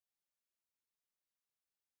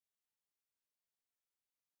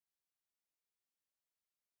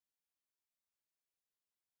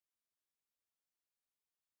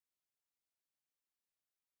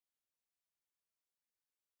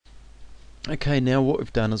Okay, now what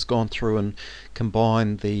we've done is gone through and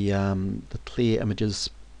combined the clear images,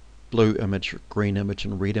 blue image, green image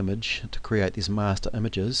and red image to create these master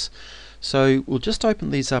images. So we'll just open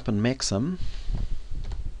these up in Maxim,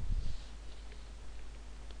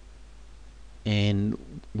 and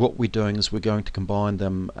what we're doing is we're going to combine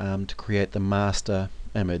them to create the master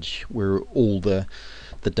image where all the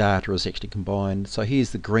data is actually combined. So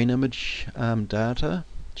here's the green image data,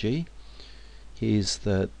 G. Here's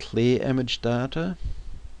the clear image data,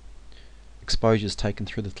 exposures taken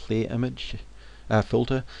through the clear image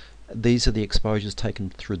filter. These are the exposures taken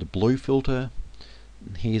through the blue filter.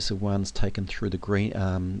 And here's the ones taken through the green,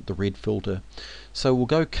 the red filter. So we'll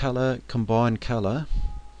go color, combine color,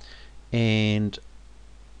 and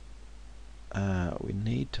we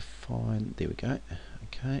need to find, there we go,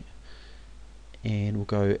 okay, and we'll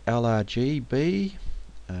go LRGB,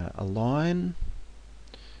 align,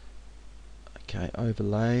 okay,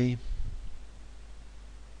 overlay,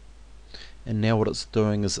 and now what it's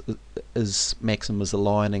doing is Maxim is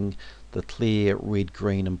aligning the clear, red,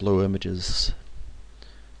 green and blue images,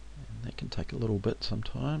 and that can take a little bit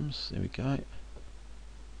sometimes. There we go.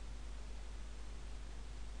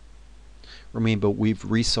 Remember, we've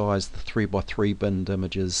resized the 3x3 binned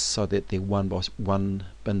images so that they're 1x1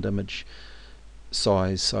 binned image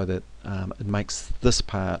size, so that it makes this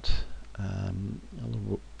part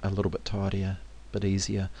a little bit tidier, a bit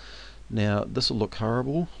easier. Now this will look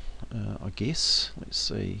horrible, I guess. Let's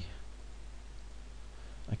see.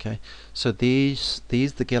 Okay, so there's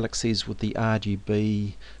the galaxies with the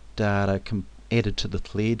RGB data added to the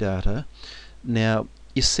clear data. Now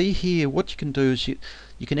you see here, what you can do is you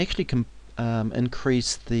can actually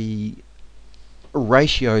increase the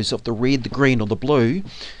ratios of the red, the green or the blue.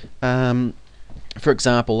 For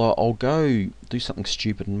example, I'll go do something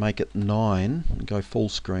stupid and make it 9 and go full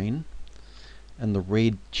screen and the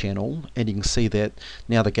red channel, and you can see that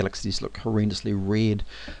now the galaxies look horrendously red.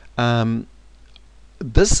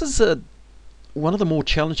 This is one of the more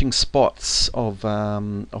challenging spots of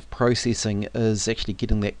processing, is actually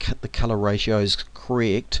getting the color ratios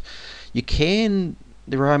correct.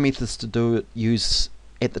 There are methods to do it, use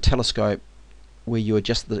at the telescope, where you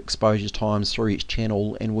adjust the exposure times through each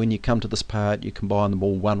channel, and when you come to this part you combine them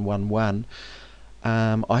all 1, 1, 1.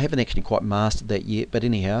 I haven't actually quite mastered that yet, but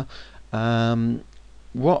anyhow,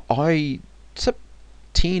 what I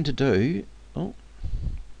tend to do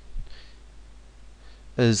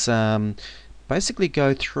is basically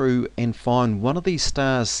go through and find one of these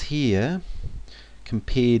stars here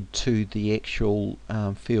compared to the actual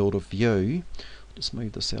field of view. Just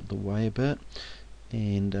move this out of the way a bit,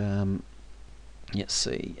 and let's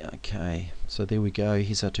see. Okay, so there we go.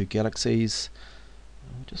 Here's our two galaxies.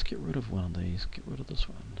 I'll just get rid of one of these. Get rid of this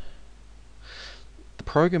one. The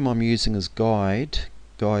program I'm using is Guide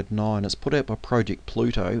 9. It's put out by Project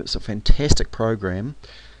Pluto. It's a fantastic program.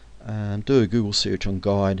 Do a Google search on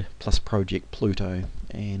Guide plus Project Pluto,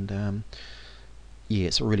 and yeah,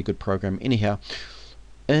 it's a really good program. Anyhow,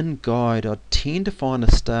 in Guide I tend to find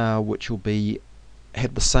a star which will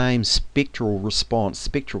have the same spectral response,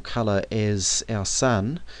 spectral color as our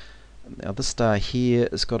Sun. Now this star here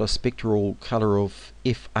has got a spectral color of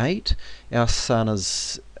F8. Our Sun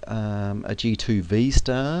is a G2V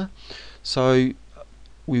star, so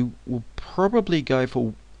we will probably go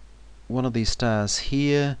for one of these stars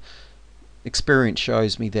here. Experience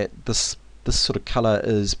shows me that this sort of color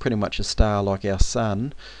is pretty much a star like our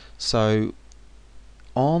Sun. So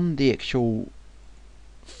on the actual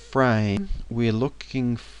frame we're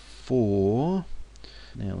looking for,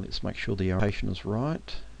 now let's make sure the orientation is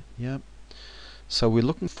right. Yep. So we're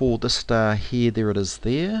looking for this star here. There it is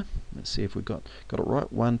there. Let's see if we got it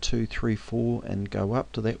right. 1, 2, 3, 4, and go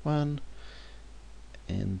up to that one,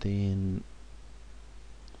 and then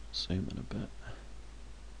zoom in a bit.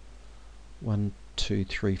 1, 2,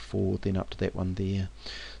 3, 4, then up to that one there.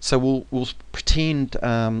 So we'll pretend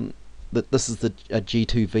that this is a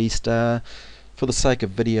G2V star. For the sake of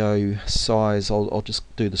video size, I'll just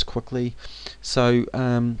do this quickly. So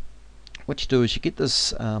what you do is you get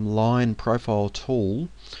this line profile tool,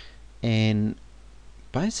 and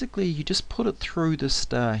basically you just put it through this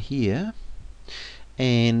star here,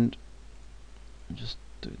 and just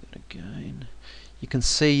do that again. You can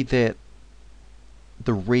see that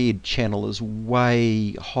the red channel is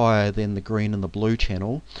way higher than the green and the blue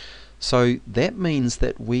channel. So that means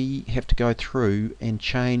that we have to go through and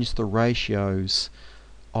change the ratios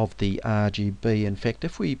of the RGB. In fact,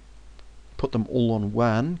 if we put them all on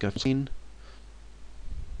 1, go for 10,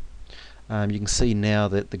 you can see now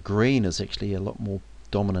that the green is actually a lot more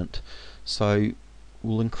dominant. So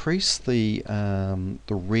we'll increase the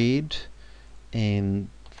red and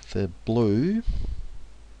the blue.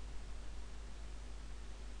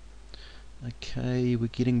 Okay, we're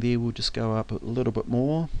getting there. We'll just go up a little bit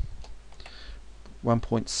more.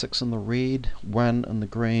 1.6 in the red, 1 in the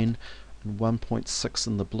green, and 1.6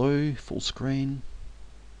 in the blue, full screen.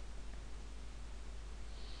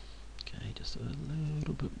 Okay, just a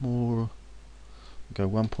little bit more. We'll go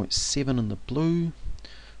 1.7 in the blue,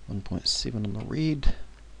 1.7 in the red,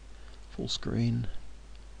 full screen.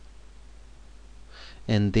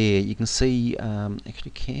 And there you can see, I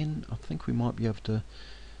think we might be able to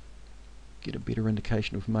get a better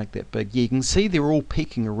indication if we make that big. Yeah, you can see they're all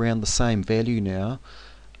peaking around the same value now,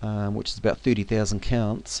 which is about 30,000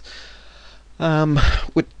 counts,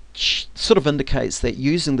 which sort of indicates that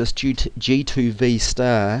using this G2V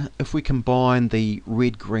star, if we combine the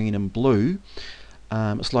red, green and blue,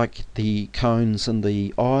 it's like the cones in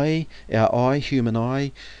the eye, our eye, human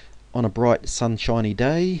eye, on a bright sunshiny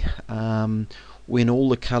day, when all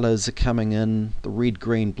the colours are coming in, the red,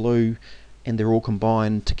 green, blue, and they're all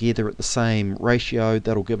combined together at the same ratio,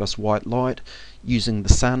 that'll give us white light using the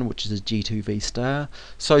sun, which is a G2V star.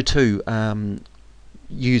 So too,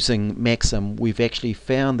 using Maxim, we've actually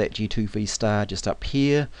found that G2V star just up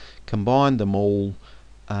here, combined them all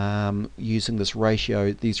using this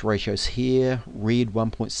ratio, these ratios here, red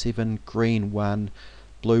 1.7, green 1,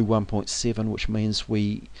 blue 1.7, which means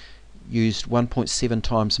we used 1.7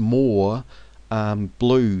 times more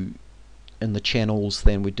blue in the channels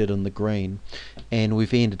than we did in the green, and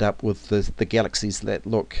we've ended up with the galaxies that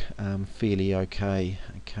look fairly okay.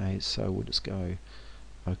 Okay, so we'll just go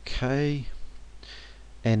okay,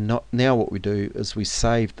 and now what we do is we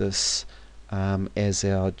save this as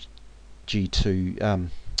our G2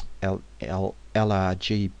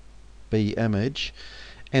 LRGB image,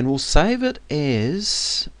 and we'll save it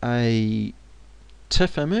as a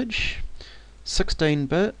TIFF image,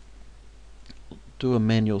 16-bit. Do a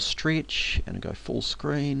manual stretch and go full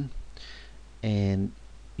screen, and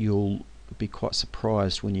you'll be quite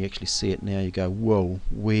surprised when you actually see it now. You go, whoa,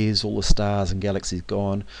 where's all the stars and galaxies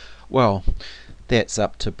gone? Well, that's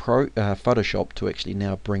up to Photoshop to actually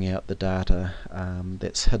now bring out the data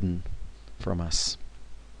that's hidden from us.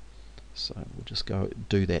 So we'll just go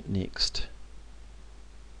do that next.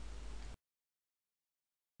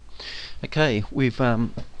 Okay, we've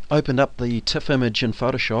opened up the TIFF image in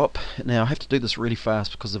Photoshop. Now I have to do this really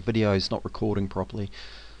fast because the video is not recording properly.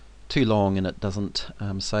 Too long and it doesn't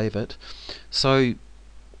save it. So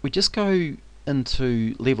we just go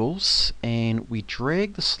into levels and we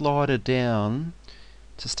drag the slider down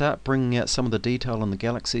to start bringing out some of the detail on the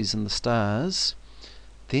galaxies and the stars.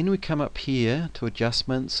 Then we come up here to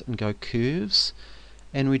adjustments and go curves,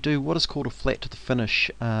 and we do what is called a flat to the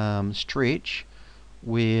finish stretch,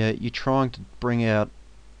 where you're trying to bring out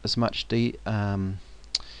as much quite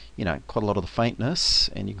a lot of the faintness,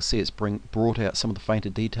 and you can see it's brought out some of the fainter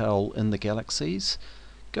detail in the galaxies.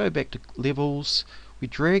 Go back to levels, we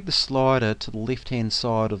drag the slider to the left hand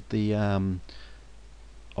side of the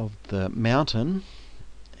mountain,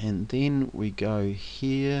 and then we go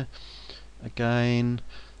here again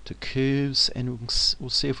to curves, and we'll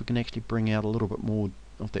see if we can actually bring out a little bit more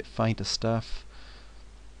of that fainter stuff.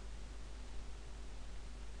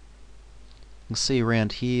 You can see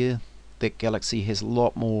around here that galaxy has a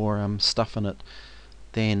lot more stuff in it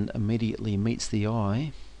than immediately meets the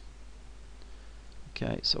eye.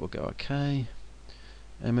 Okay, so we'll go okay,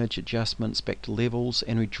 image adjustments, back to levels,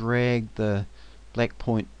 and we drag the black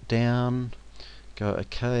point down, go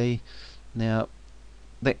okay. Now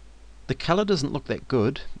the colour doesn't look that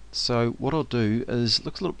good, so what I'll do is, it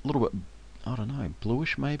looks a little bit, I don't know,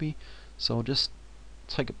 bluish maybe, so I'll just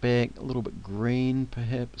take it back a little bit green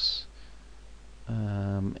perhaps.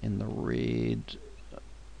 In the red.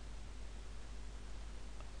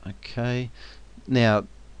 Okay, now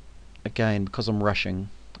again, because I'm rushing,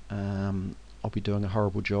 I'll be doing a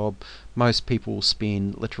horrible job. Most people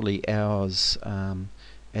spend literally hours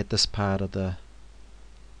at this part of their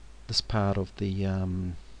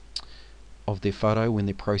photo when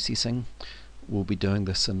they're processing. We'll be doing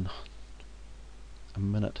this in a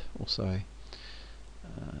minute or so.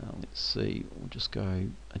 Let's see, we'll just go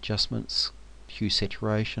adjustments, hue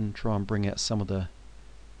saturation, try and bring out some of the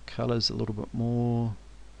colours a little bit more,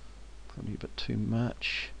 probably a bit too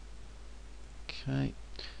much. Okay,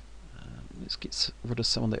 let's get rid of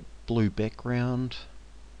some of that blue background,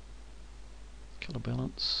 colour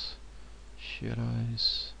balance,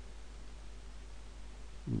 shadows,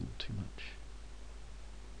 too much.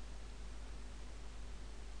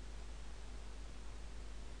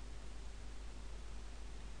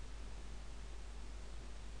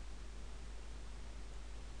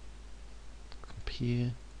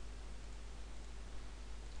 Here.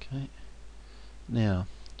 Okay, Okay, now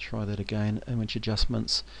try that again. Image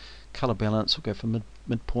adjustments, color balance, we'll go for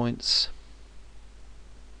midpoints.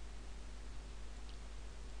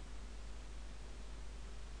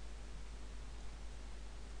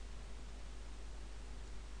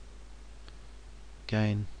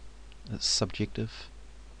 Again, it's subjective.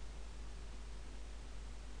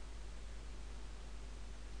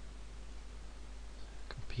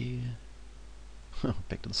 Compare.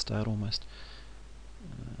 Back to the start almost.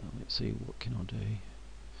 Let's see, what can I do?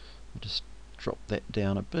 I'll just drop that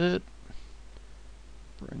down a bit.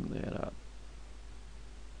 Bring that up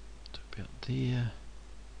to about there.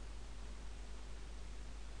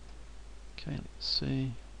 Okay, let's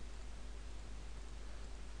see.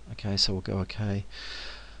 Okay, so we'll go okay.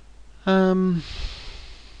 Now,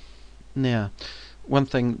 one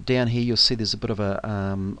thing down here, you'll see there's a bit of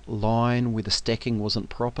a line where the stacking wasn't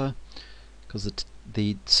proper because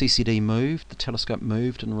the CCD moved, the telescope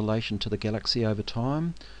moved in relation to the galaxy over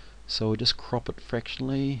time. So we'll just crop it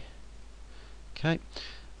fractionally. Okay.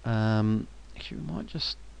 Actually, we might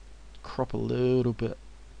just crop a little bit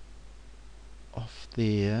off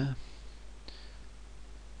there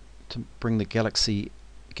to bring the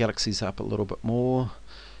galaxies up a little bit more,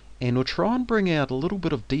 and we'll try and bring out a little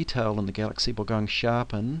bit of detail in the galaxy by going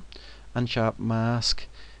sharpen, unsharp, mask,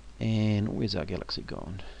 and where's our galaxy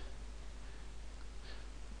gone?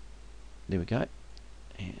 There we go,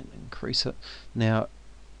 and increase it. Now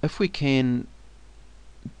if we can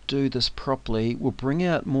do this properly, we'll bring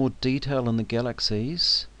out more detail in the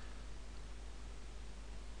galaxies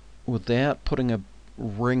without putting a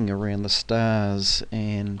ring around the stars.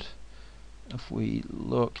 And if we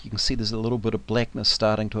look, you can see there's a little bit of blackness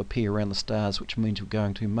starting to appear around the stars, which means we're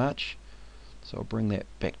going too much. So I'll bring that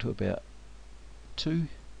back to about 2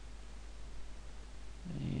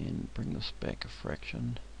 and bring this back a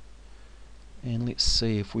fraction, and let's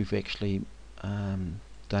see if we've actually done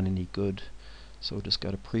any good. So we'll just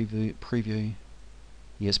go to preview.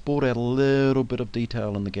 Yes, brought out a little bit of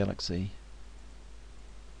detail in the galaxy.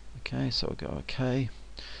 Okay, so we'll go okay.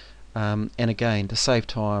 And again, to save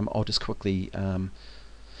time, I'll just quickly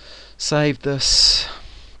save this.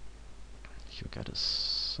 You'll go to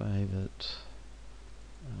save it.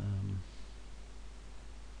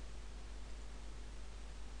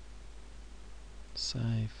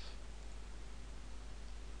 Save.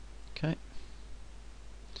 Okay.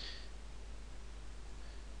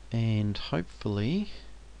 And hopefully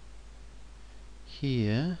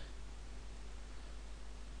here,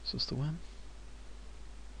 is this the one?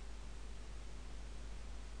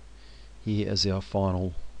 Here is our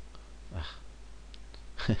final.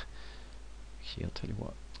 Actually, I'll tell you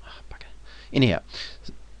what. Bugger. Anyhow,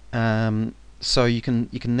 so you can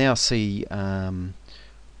now see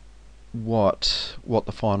what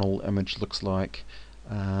the final image looks like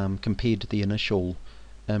compared to the initial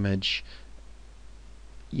image.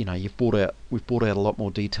 You know, we've brought out a lot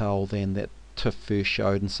more detail than that TIFF first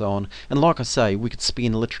showed, and so on. And like I say, we could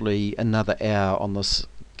spend literally another hour on this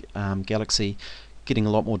galaxy, getting a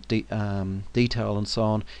lot more detail and so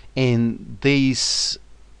on. And these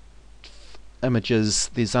images,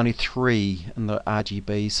 there's only 3 in the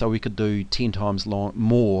RGB, so we could do 10 times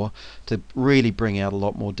more to really bring out a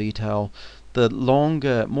lot more detail. The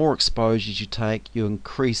more exposures you take, you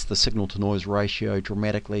increase the signal to noise ratio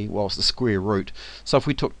dramatically, whilst the square root. So if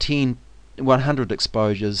we took 100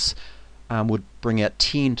 exposures, would bring out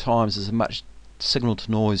 10 times as much signal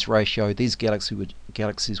to noise ratio. These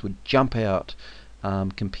galaxies would jump out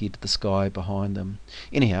compared to the sky behind them.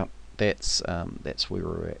 Anyhow, that's where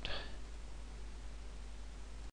we're at.